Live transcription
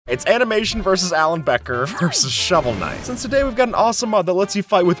It's animation versus Alan Becker versus Shovel Knight. Since today we've got an awesome mod that lets you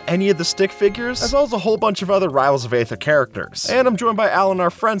fight with any of the stick figures, as well as a whole bunch of other Rivals of Aether characters. And I'm joined by Alan and our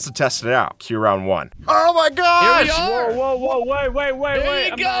friends to test it out. Cue round one. Oh my gosh! Here we are! Whoa, wait. There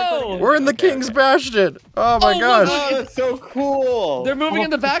you go! We're in the King's Bastion! Oh my gosh! Oh, that's so cool! They're moving in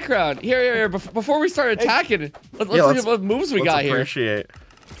the background. Here. Before we start attacking, let's look at what moves we got here. Appreciate.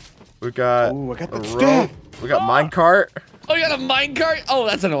 We got. Ooh, I got the rope. stuff. We got minecart. Oh, you got a minecart? Oh,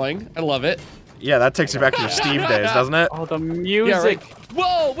 that's annoying. I love it. Yeah, that takes you back to your Steve days, doesn't it? Oh, the music. Yeah, right.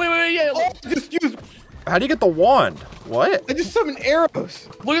 Whoa, wait, yeah. Oh, I just used. How do you get the wand? What? I just summoned arrows.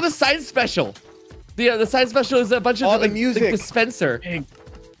 Look at the side special. The side special is a bunch of the music. like dispenser. The music,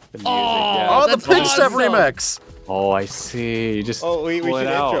 Oh, the that's Pig Step awesome. remix. Oh, I see. You just Oh, we pull should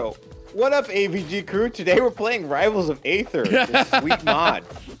it out. intro. What up, AVG crew? Today we're playing Rivals of Aether. This sweet mod.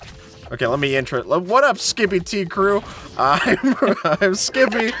 Okay, let me intro it. What up, Skippy T crew? I'm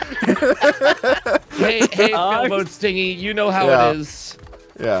Skippy. Hey, Philboat Stingy, you know how it is.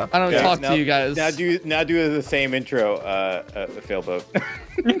 Yeah. I don't talk now, to you guys. Now do the same intro, Failboat.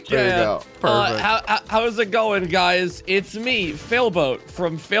 There you go. Perfect. How is it going, guys? It's me, Failboat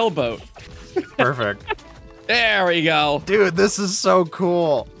from Failboat. Perfect. There we go. Dude, this is so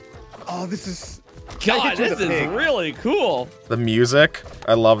cool. Oh, this is. God, this is really cool. The music,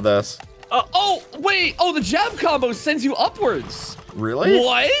 I love this. Oh, wait. Oh, the jab combo sends you upwards. Really?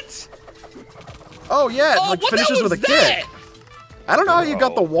 What? Oh yeah, it Oh, like what the finishes hell with a was that? kick. I don't know how you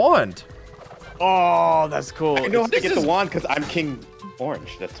got the wand. Oh, that's cool. I know how to This get is- the wand because I'm King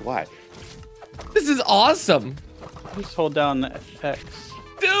Orange. That's why. This is awesome. Just hold down the X.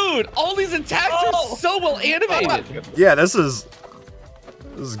 Dude, all these attacks are so well animated. Yeah, this is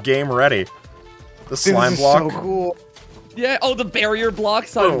game ready. The slime This is block. so cool. Yeah, oh, the barrier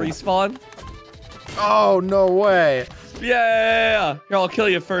blocks on Boom. respawn. Oh no way. Yeah. Here, I'll kill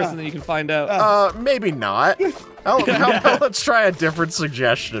you first and then you can find out. Maybe not. How about let's try a different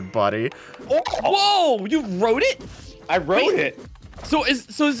suggestion, buddy. Whoa, you wrote it? I wrote Wait. it. So is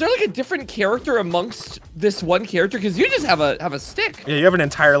there like a different character amongst this one character? Because you just have a stick. Yeah, you have an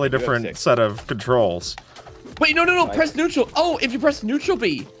entirely six. different set of controls. Wait, no, press neutral. Oh, if you press neutral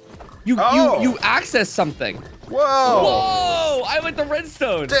B, you access something. Whoa! Whoa! I went the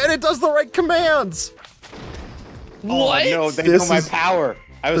redstone. And it does the right commands. What? Oh, no, they This know my is- power.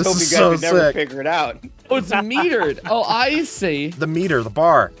 I was this hoping is you guys so would never sick. figure it out. Oh, it's metered. Oh, I see. The meter, the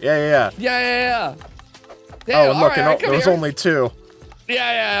bar. Yeah. Yeah. Oh, Damn, and look, all right, come there was here. only two.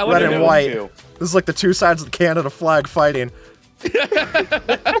 Yeah. Red and do? white. Two. This is like the two sides of the Canada flag fighting.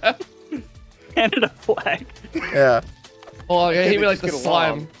 Canada flag. Yeah. Oh, yeah, he They me like just the get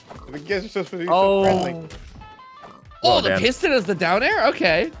slime. along. The guys are supposed to be so friendly. Oh, Well, the Dan. piston is the down air?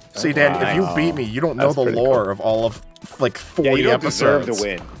 Okay. See, Dan, if you Wow. beat me, you don't know That's the pretty lore cool. of all of like 40 Yeah, you don't episodes. deserve to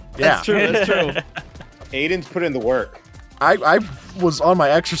win. Yeah. That's true. Aiden's put in the work. I was on my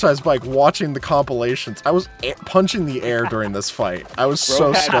exercise bike watching the compilations. I was punching the air during this fight. I was so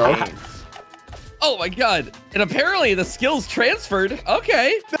Bro had stoked. aim. Oh my god. And apparently the skills transferred.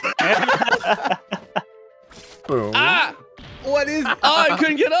 Okay. Boom. Ah! What is? Oh, I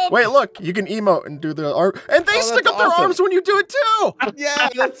couldn't get up. Wait, look, you can emote and do the arm, and they Oh, stick that's up their awesome. arms when you do it too. Yeah,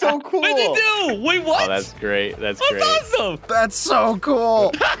 that's so cool. What did they do?Ait, what? Oh, that's great. That's That's great. awesome. That's so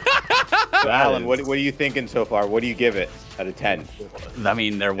cool. That Alan, is- what are you thinking so far? What do you give it out of 10? I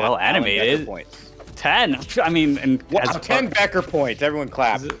mean, they're well Alan, Becker animated. points. 10. I mean, and Wow, as 10 Becker points. Everyone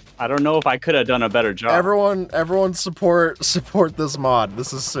clap. I don't know if I could have done a better job. Everyone support this mod.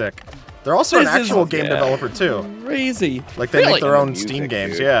 This is sick. They're also This an is- actual game yeah. developer too. Crazy. Like they Really? make their own Music, Steam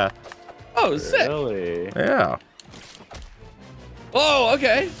games. dude. Yeah. Oh, sick. Really? Yeah. Oh,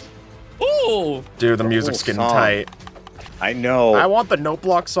 okay. Ooh. Dude, the music's Cool getting song. tight. I know. I want the Note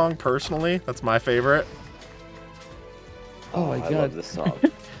Block song personally. That's my favorite. Oh my I god. love this song.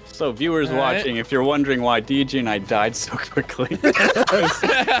 So, viewers All right. watching, if you're wondering why DJ and I died so quickly,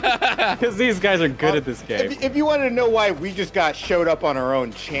 because these guys are good at this game. If you wanted to know why we just got showed up on our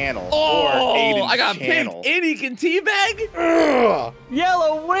own channel Oh, or Aiden's I got channel. picked. And he can teabag? Ugh,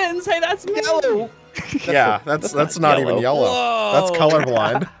 Yellow wins. Hey, that's me. yellow. Yeah, that's not even yellow. Whoa. That's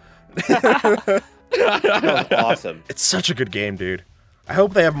colorblind. That was awesome. It's such a good game, dude. I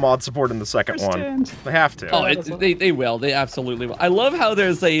hope they have mod support in the second one. Understand. They have to. Oh, they will. They absolutely will. I love how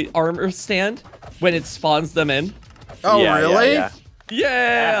there's a armor stand when it spawns them in. Oh, Yeah, really? yeah.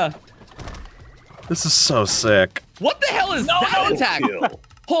 Yeah. This is so sick. What the hell is that attack? Kill.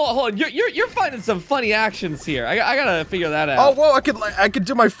 Hold on. You're finding some funny actions here. I gotta figure that Oh, out. whoa! I could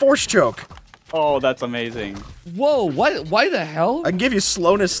do my force choke. Oh, that's amazing. Whoa, what? Why the hell? I can give you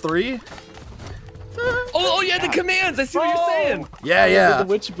slowness 3. Oh, Oh, yeah, the commands. I see what you're saying. Yeah, The yeah.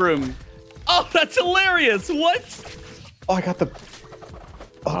 witch broom. Oh, that's hilarious. What? Oh, I got the. Okay.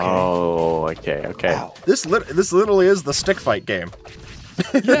 Oh, okay. Wow. This literally is the stick fight game.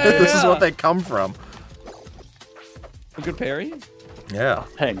 This is what they come from. A good parry? Yeah.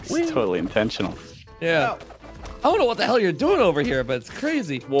 Thanks. Totally intentional. Yeah. I don't know what the hell you're doing over here, but it's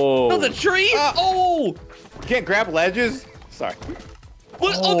crazy. Whoa. No, the tree? Oh! You can't grab ledges? Sorry.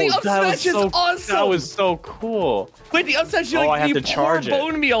 What? Oh, the up that was smash is so, awesome! That was so cool. Wait, the up smash, Oh, I have you to charge pour it.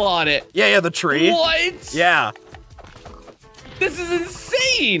 bone meal on it. Yeah, the tree. What? Yeah. This is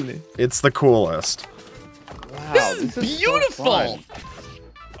insane! It's the coolest. Wow. This is beautiful! So fun.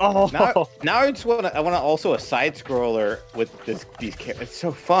 Oh. Now I just want also a side scroller with these characters. It's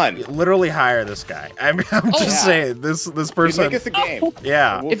so fun. Literally hire this guy. I'm just yeah. saying this Dude, person. make us a game.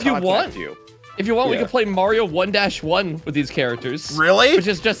 Yeah. We'll If you contact want. you. If you want, we Yeah. can play Mario 1-1 with these characters. Really? Which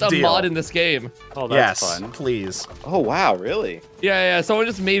is just a Deal. mod in this game. Oh, that's Yes, fun. please. Oh wow, really? Yeah, someone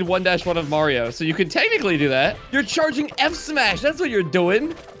just made 1-1 of Mario, so you can technically do that. You're charging F Smash, that's what you're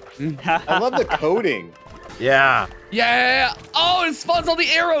doing. I love the coding. Yeah. Yeah! Oh, it spawns all the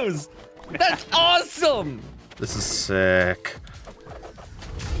arrows! That's awesome! This is sick.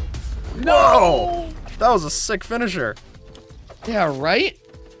 Whoa! That was a sick finisher. Yeah, right?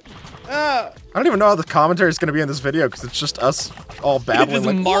 Ah, I don't even know how the commentary is going to be in this video because it's just us all babbling Just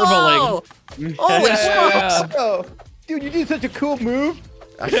like marveling. "Whoa! Holy Yeah. smokes! oh, dude, you did such a cool move.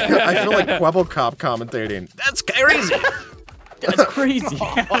 I feel like Quebblecop commentating. That's crazy. That's crazy.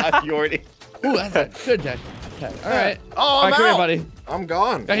 Oh, you already. Ooh, that's a good deck. Okay, all right. Oh, All I'm right, come here, out. buddy. I'm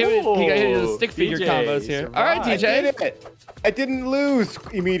gone. Got hit with, he got hit with the Ooh, stick figure DJ combos here. All right, I DJ. did it. I didn't lose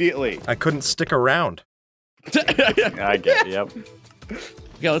immediately. I couldn't stick around. I get it. Yep.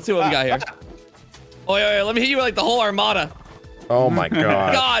 Okay, let's see what we got here. Oh, yeah, let me hit you with like the whole armada. Oh my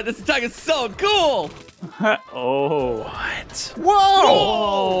god. God, this attack is so cool. Oh. What? Whoa!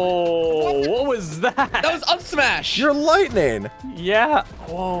 Oh. What was that? That was up smash. You're lightning. Yeah.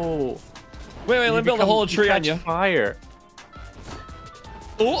 Whoa. Wait, let me build a whole tree on you. Fire.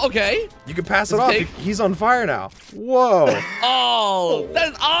 Oh, okay. You can pass it It's off. big. He's on fire now. Whoa. Oh,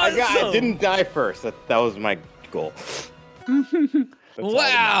 that's awesome. I didn't die first. That was my goal.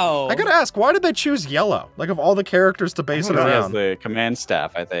 Wow. I gotta ask, why did they choose yellow? Like, of all the characters to base it He has around. the command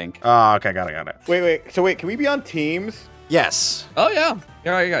staff, I think. Oh, okay, got it. Wait. So can we be on teams? Yes. Oh, yeah. All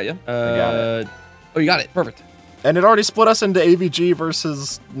right, I got you. got it. Oh, you got it. Perfect. And it already split us into AVG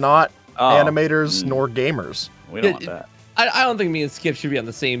versus not Oh. animators nor gamers. We don't want that. I don't think me and Skip should be on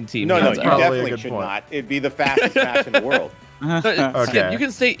the same team. No, That's you probably a definitely good should point. not. It'd be the fastest match in the world. Skip, Okay.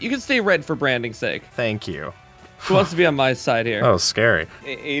 you can stay red for branding's sake. Thank you. Who wants to be on my side here? Oh, scary.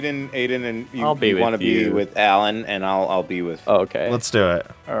 Aiden, and I'll be you with want to be you. with Alan, and I'll be with. Okay. Let's do it.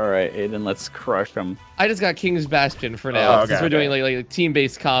 All right, Aiden, let's crush him. I just got King's Bastion for now, Oh, okay, since we're okay. doing like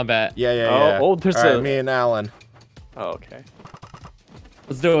team-based combat. Yeah. Oh, there's All right, a- me and Alan. Oh, okay.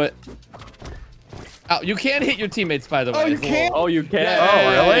 Let's do it. Oh, you can hit your teammates, by the way. Oh, you It's a little- can't? Oh, you can.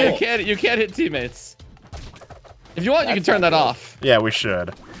 Oh, really? You can't hit teammates. If you want, you can That's turn that not good. off. Yeah, we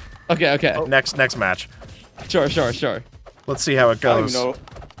should. Okay. Next match. Sure. Let's see how it I don't goes. even know.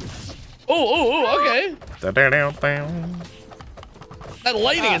 Oh, okay. Da-da-da-da. That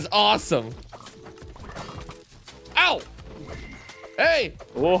lighting is awesome. Ow! Hey,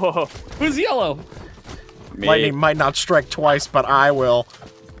 Whoa. who's yellow? Me. Lightning might not strike twice, but I will.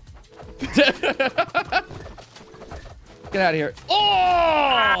 Get out of here.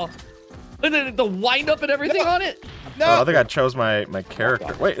 Oh! The wind up and everything on it? Oh, I think I chose my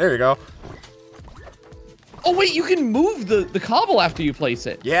character. Wait, there you go. Oh, wait, you can move the cobble after you place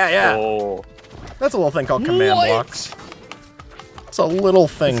it. Yeah. Oh. That's a little thing called command What? blocks. It's a little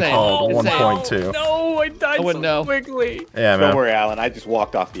thing Insane. called Insane. 1.2. No, I died I wouldn't so know. quickly. Yeah, Don't man. worry, Alan. I just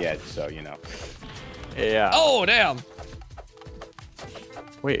walked off the edge, so you know. Yeah. Oh, damn.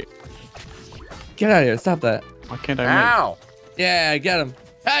 Wait. Get out of here. Stop that. Why can't I move? Ow! Yeah, get him.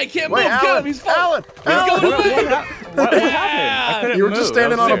 Hey, I can't Wait, move. Get Alan! him. He's falling. Alan! He's Alan! going away. What happened? I couldn't You were move. just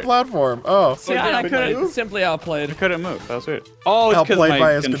standing That on was a weird. platform. Oh. Yeah, I couldn't. Simply outplayed. I couldn't move. That was weird. Oh, it's because Outplayed by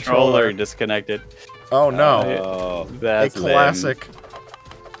my his controller controller. disconnected. Oh no. Oh, A That's lame. classic.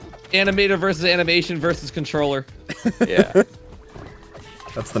 Animator versus animation versus controller. Yeah.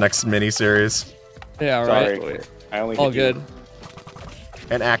 That's the next mini-series. Yeah, all right. sorry. I only All hit you. good.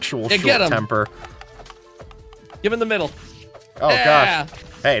 An actual Yeah, get short 'em. temper. Give him the middle. Oh Yeah. gosh.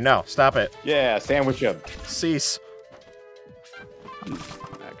 Hey, no, stop it. Yeah, sandwich him. Cease.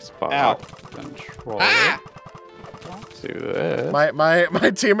 Xbox Ow. controller. Ah! Do this.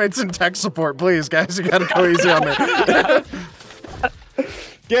 My teammates in tech support, please, guys, you gotta go easy on me.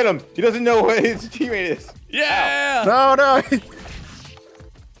 Get him. He doesn't know what his teammate is. Yeah. No, no.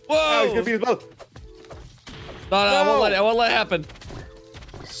 Whoa. Oh, he's gonna beat us both. No, I won't let it happen.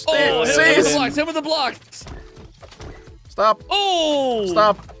 Oh, hit with the blocks. Hit with the blocks. Stop. Oh.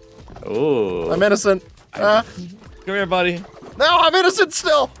 Stop. Ooh. I'm innocent. Come here, buddy. No, I'm innocent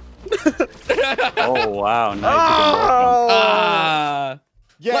still. Oh wow, nice. Ah.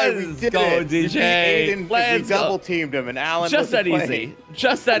 Yeah, Let's we did go, it. DJ. We beat Aiden, Let's we go. double teamed him, and Alan Just that wasn't easy. playing.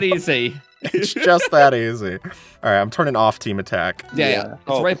 Just that easy. It's just that easy. All right, I'm turning off team attack. Yeah. It's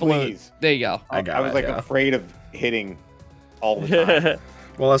Oh, right below. please. There you go. I got I was it, like yeah. afraid of hitting all the time.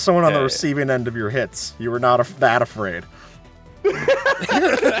 Well, as someone on the Okay. receiving end of your hits, you were not that afraid.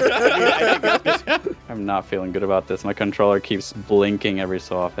 I'm not feeling good about this. My controller keeps blinking every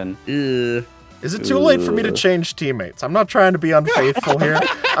so often. Ugh. Is it too late for me to change teammates? I'm not trying to be unfaithful here.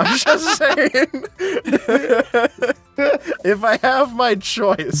 I'm just saying. If I have my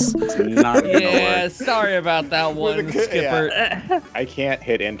choice. It's not gonna Yeah, work. sorry about that one, With a- Skipper. I can't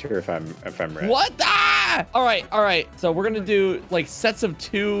hit enter if I'm red. What? Ah! All right. So we're gonna do like sets of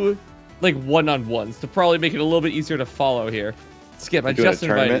 2, like one-on-ones to probably make it a little bit easier to follow here. Skip, I doing a just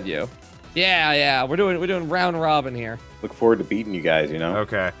invited tournament? you. Yeah. We're doing round robin here. Look forward to beating you guys. You know.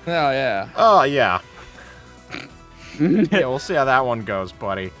 Okay. Oh yeah. Oh, yeah. Yeah, we'll see how that one goes,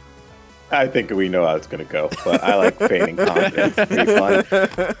 buddy. I think we know how it's gonna go, but I like feigning confidence. It's pretty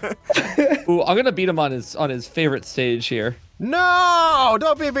fun. Ooh, I'm gonna beat him on his favorite stage here. No!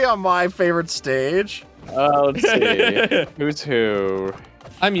 Don't beat me on my favorite stage. Let's see. Who's who?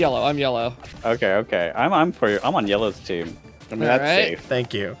 I'm yellow. Okay. I'm on yellow's team. I mean, that's Alright. safe.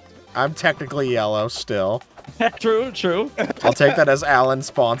 Thank you. I'm technically yellow still. True. I'll take that as Alan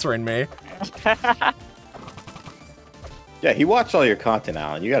sponsoring me. Yeah, he watched all your content,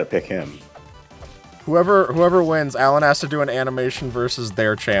 Alan. You got to pick him. Whoever wins, Alan has to do an animation versus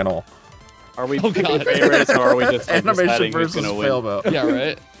their channel. Are we Oh, God. favorites or are we just like, Animation deciding who's versus gonna win? Failbo. Yeah,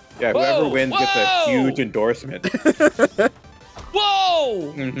 right. Yeah, whoever Whoa, wins gets a whoa! huge endorsement.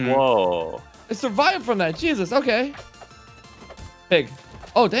 Whoa! Whoa. I survived from that. Jesus. Okay. Pig.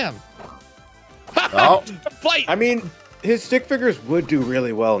 Oh damn. Oh, Fight. I mean, his stick figures would do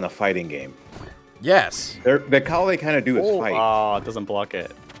really well in a fighting game. yes. All they kind of do is fight. Oh, it doesn't block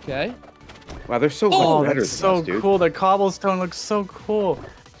it. Okay. Wow, they're so Oh, much better That's than so us, dude. cool. The cobblestone looks so cool.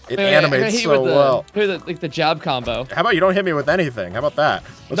 It Wait, I'm gonna animates hit you so with the, well. Here, the jab combo. How about you don't hit me with anything? How about that?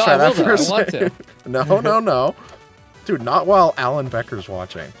 Let's No, try I that will though. I first. want to. No. Dude, not while Alan Becker's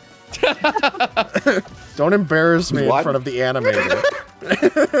watching. Don't embarrass me in What? front of the animator.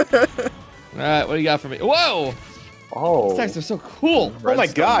 All right, what do you got for me? Whoa! Oh. These stacks are so cool. Oh my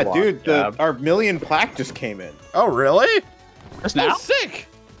god, block dude, jab. our million plaque just came in. Oh, really? Just Oh, now? sick.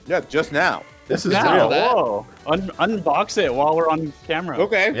 Yeah, just now. This is Now. real. that. Whoa. unbox it while we're on camera.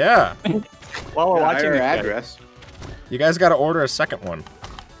 Okay. Yeah. While we're watching Our it. guys. address. You guys got to order a second one.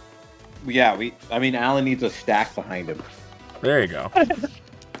 Yeah, I mean, Alan needs a stack behind him. There you go.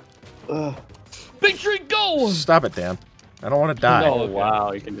 Victory go! Stop it, Dan. I don't want to die. No. Oh, Okay.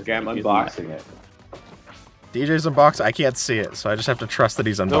 wow. You can just Okay, I'm keep using unboxing it. DJ's unboxing. I can't see it, so I just have to trust that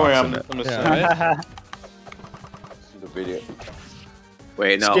he's unboxing Don't worry, I'm it. gonna Yeah, send right? the video.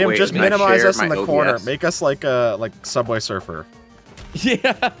 Wait, no, Skim, wait. just can I minimize share us in my the corner. OBS? Make us like Subway Surfer.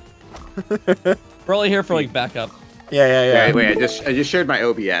 Yeah. We're only here for like backup. Yeah. Wait, I just shared my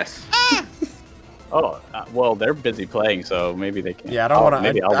OBS. Oh, well, they're busy playing, so maybe they can. Yeah, I don't want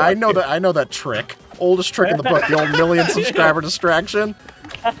maybe I'll to. I watch know it. that. I know that trick. Oldest trick in the book. The old million subscriber distraction.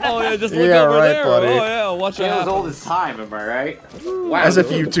 Oh yeah, just look Yeah, over right, there. buddy. Oh yeah, watch it It was happen. old as time, am I right? Wow, As if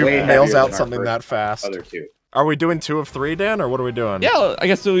this was YouTube way mails heavier out than our something first that fast. Other two. Are we doing 2 of 3, Dan, or what are we doing? Yeah, I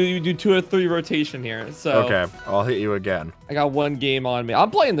guess so. You do 2 or 3 rotation here. So Okay, I'll hit you again. I got 1 game on me. I'm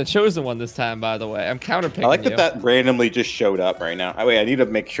playing the chosen one this time, by the way. I'm counterpicking I like you. that randomly just showed up right now. Oh, wait, I need to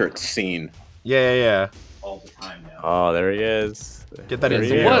make sure it's seen Yeah. all the time now. Oh, there he is. Get that There in he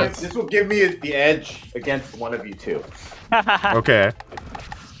here. What? This will give me the edge against one of you two. Okay.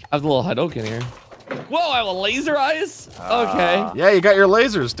 I have a little Hadouken here. Whoa, I have a laser eyes? Okay. Yeah, you got your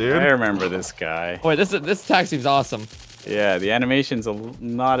lasers, dude. I remember this guy. Wait, this attack seems awesome. Yeah, the animation's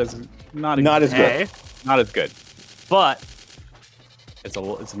not as Not as Hey. good. not as good, but it's a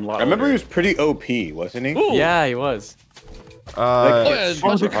lot. I remember he older. was pretty OP, wasn't he? Ooh. Yeah, he was. Oh, Like, yeah, a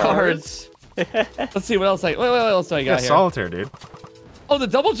bunch of cards. Let's see what else what else do I Yeah, got here? solitaire, dude. Oh, the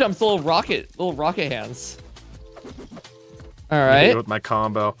double jump's little rocket hands. All Hit right. you with my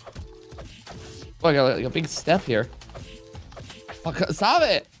combo. Oh, I got like a big step here. Oh, stop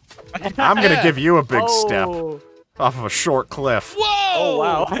it! I'm gonna give you a big step Oh. off of a short cliff. Whoa! Oh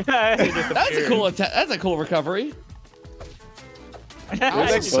wow. That's a cool attack. That's a cool recovery. They're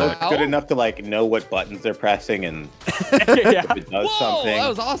like both Ow. good enough to like know what buttons they're pressing and Yeah. if it does Whoa, something. that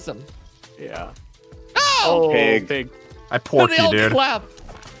was awesome. Yeah. Oh, Pig. Pig. I no, porked they you, all dude. clap.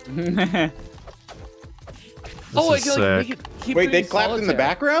 Oh, I is can like, sick. make it keep Wait, they doing clapped in the solitaire.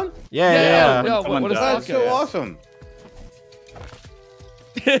 background? Yeah. Yeah, Someone what is died. that? That's so awesome.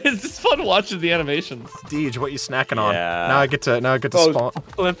 It's just fun watching the animations. Deej, what you snacking on? Yeah. Now I get to Oh, spawn.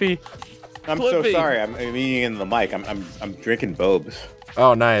 Flippy. I'm so Clippy. sorry. I'm eating in the mic. I'm drinking bobes.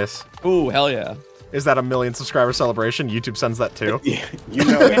 Oh, nice. Ooh, hell yeah. Is that a 1 million subscriber celebration? YouTube sends that too. Yeah, you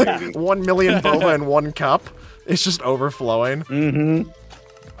know it, baby. 1 million boba in 1 cup. It's just overflowing. 1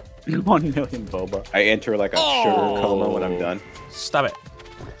 million boba. I enter like a sugar coma when I'm done. Stop it.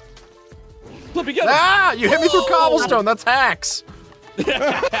 Flippy, go. Ah! You hit me through cobblestone. That's hacks.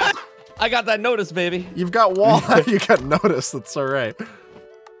 I got that notice, baby. You've got wall. You got notice. That's all right.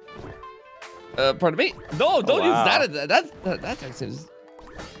 Pardon me? No, don't wow. use that. That's actually.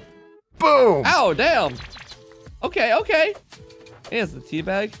 Boom. Ow, damn. Okay, okay. Here's the tea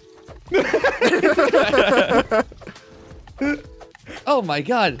bag. Oh my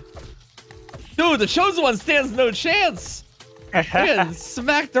god. Dude, the chosen one stands no chance. They're getting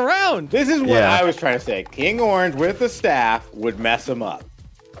smacked around. This is what Yeah. I was trying to say. King Orange with the staff would mess him up.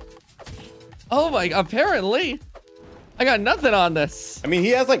 Oh my, apparently. I got nothing on this. I mean, he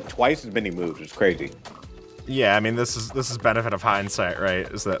has like twice as many moves. It's crazy. Yeah, I mean this is benefit of hindsight, right?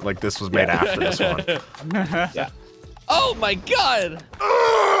 Is that like this was made after this one? Yeah. Oh my god.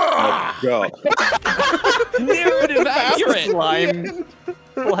 Let's go. Narrative accurate. Slime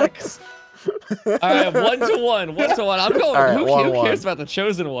flex. All right, 1 to 1. 1 to 1. I'm going. All right, who 1-1. cares about the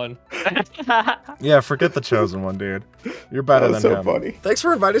chosen one? Yeah, forget the chosen one, dude. You're better That was than so him. funny. Thanks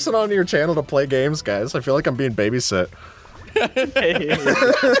for inviting us on your channel to play games, guys. I feel like I'm being babysit.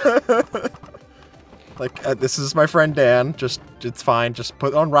 Like this is my friend Dan. It's fine. Just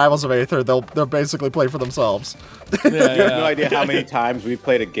put on Rivals of Aether. They'll basically play for themselves. Yeah, You have no yeah. idea how many times we've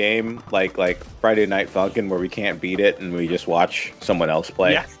played a game like Friday Night Funkin' where we can't beat it and we just watch someone else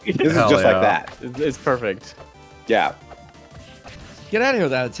play. Yeah. This is Hell just yeah. like that. It's perfect. Yeah. Get out of here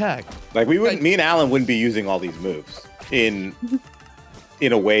with that attack. Like we wouldn't, me and Alan wouldn't be using all these moves in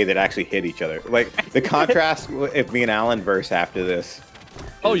a way that actually hit each other. Like the contrast if me and Alan verse after this.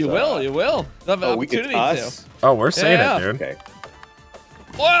 Oh, is, you will. You will. You have an it's opportunity us? Oh, we're saying Yeah. it, dude. Okay.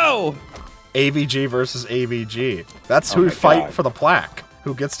 to. Whoa. AVG versus AVG. That's Oh who we my fight God. for the plaque.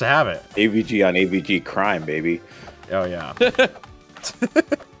 Who gets to have it? AVG on AVG crime, baby. Oh yeah.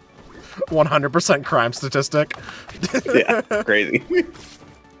 100% crime statistic. Yeah, crazy.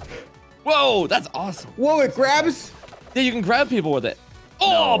 Whoa, that's awesome. Whoa, it grabs. Yeah, you can grab people with it.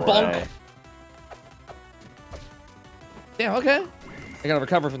 Oh, No bonk. way. Yeah, okay. I gotta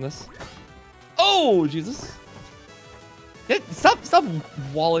recover from this. Oh, Jesus. Stop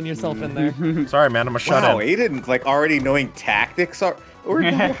walling yourself in there. Sorry, man. I'm a shut Wow, in. Aiden, like already knowing tactics are. How are we?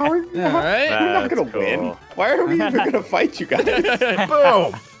 All right. We're not gonna That's win. cool. Why are we even gonna fight you guys?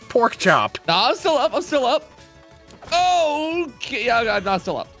 Boom. Pork chop. No, I'm still up. I'm still up. Oh, okay. Yeah, I'm not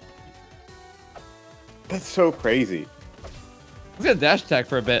still up. That's so crazy. Let's get a dash attack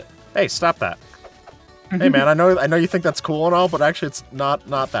for a bit. Hey, stop that. Hey, man. I know you think that's cool and all, but actually, it's not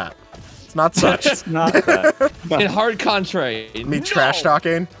that. It's not such. It's not that. In hard contrary. Me trash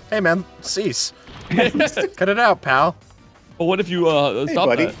talking. Hey, man. Cease. Cut it out, pal. But what if you stop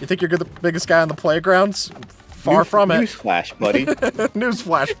buddy. that? You think you're the biggest guy on the playgrounds? Far from it. Newsflash, buddy.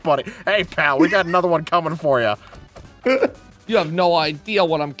 Newsflash, buddy. Hey, pal, we got another one coming for you. You have no idea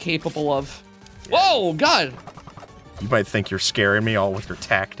what I'm capable of. Whoa, God. You might think you're scaring me all with your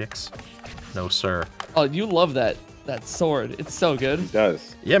tactics. No, sir. Oh, you love that sword. It's so good. It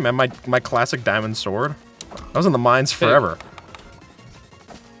does. Yeah, man, my classic diamond sword. I was in the mines forever.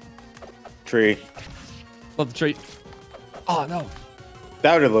 Tree. Love the treat. Oh, no.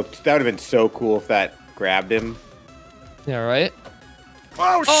 That would have been so cool if that grabbed him. Yeah, right?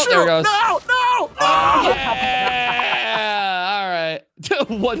 Oh, Oh, shoot! there it goes. No! Yeah! All right.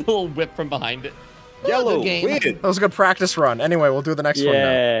 One little whip from behind it. Yellow the game. win. That was a good practice run. Anyway, we'll do the next one now.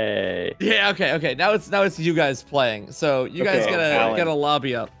 Yay. Yeah, okay. Now it's you guys playing. So you guys Okay, gotta Alan.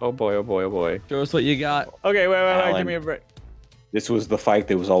 lobby up. Oh boy, oh boy, oh boy. Show us what you got. Okay, wait, Alan. give me a break. This was the fight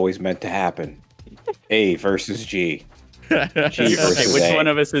that was always meant to happen. A versus G. G Okay, versus which A. one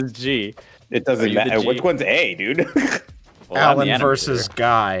of us is G? It Are doesn't you the matter. G? Which one's A, dude? Well, I'm the Alan animator. versus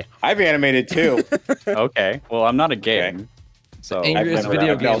Guy. I've animated too. Okay, well, I'm not a game. Okay. So, Angriest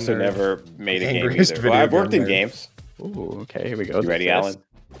video I've game also nerd. never made a game Angriest either. video Well, I've worked game in nerd. games. ooh, okay, here we go. You ready, Yes. Alan?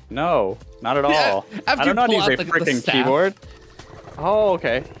 No, not at Yeah, all. after I you don't know how to pull use a out the freaking staff. keyboard. Oh,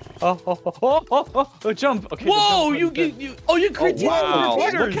 okay. Oh, jump. Okay. Whoa, the jump button. you Oh, created wow.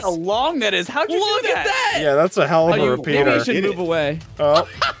 repeaters. Look how long that is. How'd you Look do at that? that. Yeah, that's a hell of a Maybe repeater. you should move away. Oh,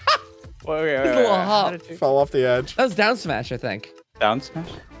 Wait, Just a little hop. fell off the edge. That was down smash, I think. Down smash?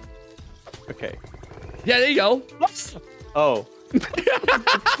 Okay. Yeah, there you go. Oh.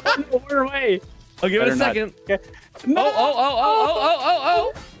 We're away. I'll give it Better a not. second. Okay. No.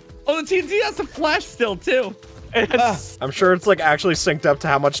 Oh, the TNT has to flash still, too. It's- I'm sure it's like actually synced up to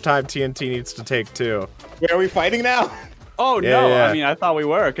how much time TNT needs to take too. Where are we fighting now? Oh, Yeah, no. yeah. I mean, I thought we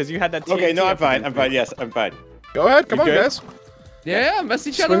were, because you had that Okay, TNT no, I'm up fine. against I'm me. fine. Yes, I'm fine. Go ahead, come You on, good? guys. Yeah, mess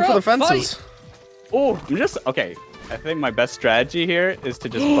each other Swing for up. the fences. Fight. Oh, okay. I think my best strategy here is to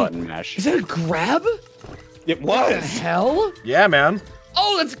just button mash. Is that a grab? It What the was. hell? Yeah, man.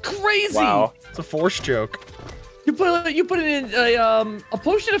 Oh, that's crazy. Wow. It's a force choke. You put in a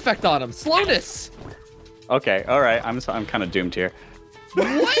potion effect on him. Slowness. Okay, all right. I'm kind of doomed here.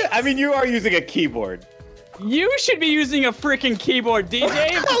 What? I mean, you are using a keyboard. You should be using a freaking keyboard, DJ.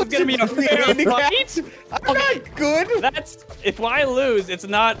 If this is gonna be a fair fight. I'm not good. That's if I lose, it's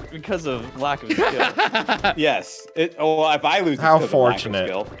not because of lack of skill. Yes. Well, if I lose, it's How because of lack of fortunate.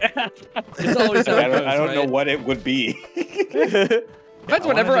 skill. It's always how I it don't, goes, I don't know right? what it would be. That's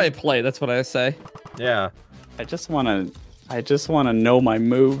whenever I play. That's what I say. Yeah. I just wanna know my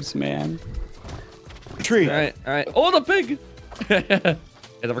moves, man. Tree. All right. Oh, the pig.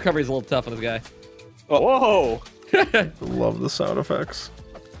 Yeah, the recovery's a little tough on this guy. Whoa! Love the sound effects.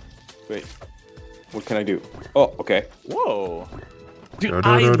 Wait. What can I do? Oh, okay. Whoa! Dude, I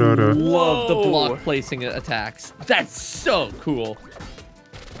Da-da-da-da-da. love the Whoa. block placing attacks. That's so cool.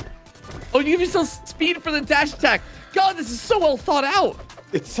 Oh, you give yourself speed for the dash attack. God, this is so well thought out.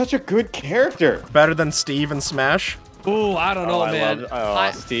 It's such a good character. Better than Steve and Smash. Ooh, I don't know,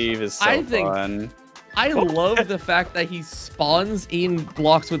 man. Steve is so I think- fun. I love the fact that he spawns in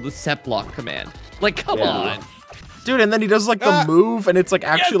blocks with the set block command. Like, come Yeah. on. Dude, and then he does like the move and it's like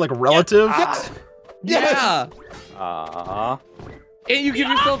actually like relative. Yeah. Ah. And you give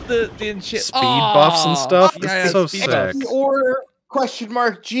yourself the enchant. Speed buffs and stuff. Yeah, It's so speed sick. buffs. Order question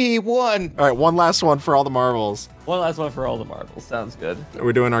mark G1. All right, one last one for all the marbles. One last one for all the marbles. Sounds good. Are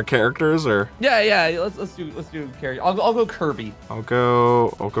we doing our characters or? Yeah. Let's do character. I'll go Kirby. I'll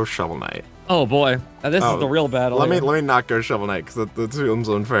go Shovel Knight. Oh boy, now this Oh, is the real battle. Let here. me not go Shovel Knight because that seems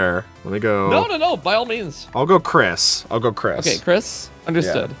unfair. Let me go. No. By all means. I'll go Chris. Okay, Chris.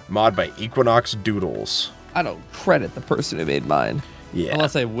 Understood. Yeah. Mod by Equinox Doodles. I don't credit the person who made mine. Yeah.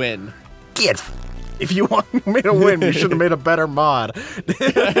 Unless I win. Get. If you want me to win, you should have made a better mod.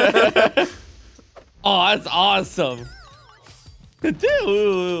 Oh, that's awesome.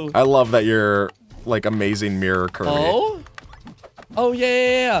 Dude. I love that you're like amazing mirror Kirby. Oh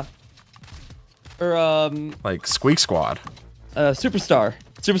yeah. Or Like Squeak Squad.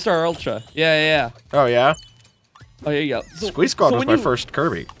 Superstar Ultra. Yeah. Oh yeah. Oh, here you go. So- Squeak Squad so was when my you- first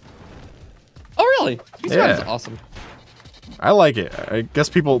Kirby. Oh really? Superstar Yeah. is awesome. I like it. I guess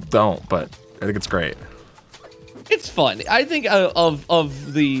people don't, but I think it's great. It's fun. I think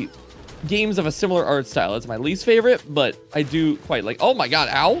of the games of a similar art style, it's my least favorite, but I do quite like. Oh my god!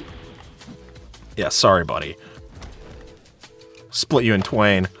 Ow! Yeah, sorry, buddy. Split you in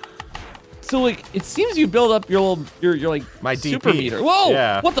twain. So like, it seems you build up your like My super DP. meter. Whoa!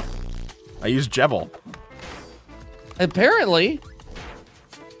 Yeah. What the? I use Jevil. Apparently.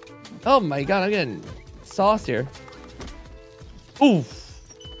 Oh my god! I'm getting sauce here. Oof.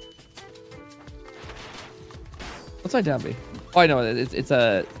 What's my down B? Oh, I know it's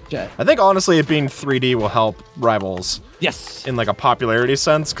a jet. I think honestly, it being 3D will help Rivals Yes. in like a popularity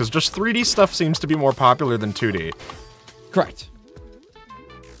sense, because just 3D stuff seems to be more popular than 2D. Correct.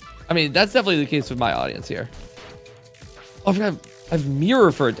 I mean, that's definitely the case with my audience here. Oh, I've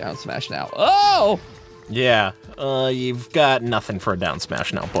mirror for a down smash now. Oh! Yeah. You've got nothing for a down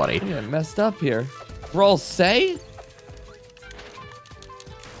smash now, buddy. I got messed up here. Roll say?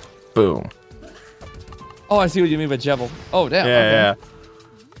 Boom. Oh, I see what you mean by Jevil. Oh, damn. Yeah, okay. yeah.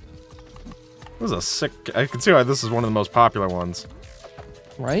 This is a sick. I can see why this is one of the most popular ones.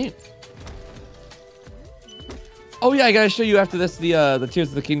 Right? Oh, yeah, I gotta show you after this the Tears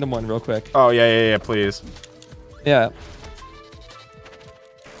of the Kingdom one real quick. Oh yeah, please. Yeah.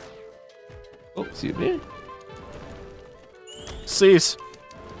 Oh, excuse me. Cease.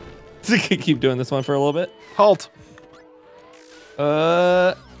 Keep doing this one for a little bit. Halt.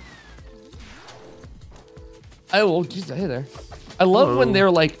 Oh, geez, hey there. I love when Hello.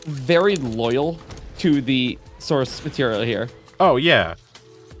 they're like very loyal to the source material here. Oh yeah.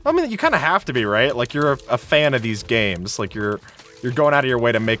 I mean, you kind of have to be, right? Like you're a fan of these games. Like you're going out of your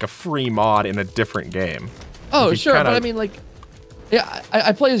way to make a free mod in a different game. Oh, You sure, kinda- but I mean, like, Yeah,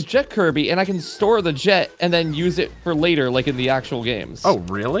 I play as Jet Kirby, and I can store the jet and then use it for later, like in the actual games. Oh,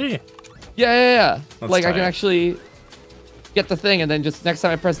 really? Yeah. That's Like, I tight. can actually get the thing, and then just next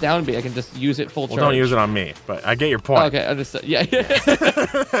time I press down B, I can just use it full charge. Well, don't use it on me, but I get your point. Okay, understood. Yeah.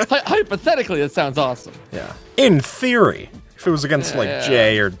 Hypothetically, that sounds awesome. Yeah. In theory, if it was against like Yeah.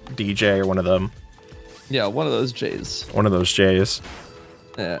 Jay or DJ or one of them. Yeah, one of those J's. One of those J's.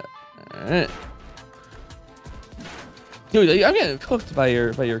 Yeah. Alright. Dude, I'm getting cooked by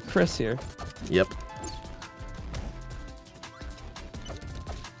your Chris here. Yep.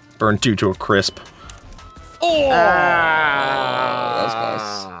 Burned you to a crisp. Oh! That was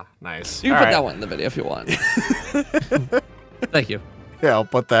close. Nice. You can All put right. that one in the video if you want. Thank you. Yeah, I'll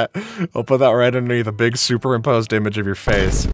put that right underneath a big superimposed image of your face.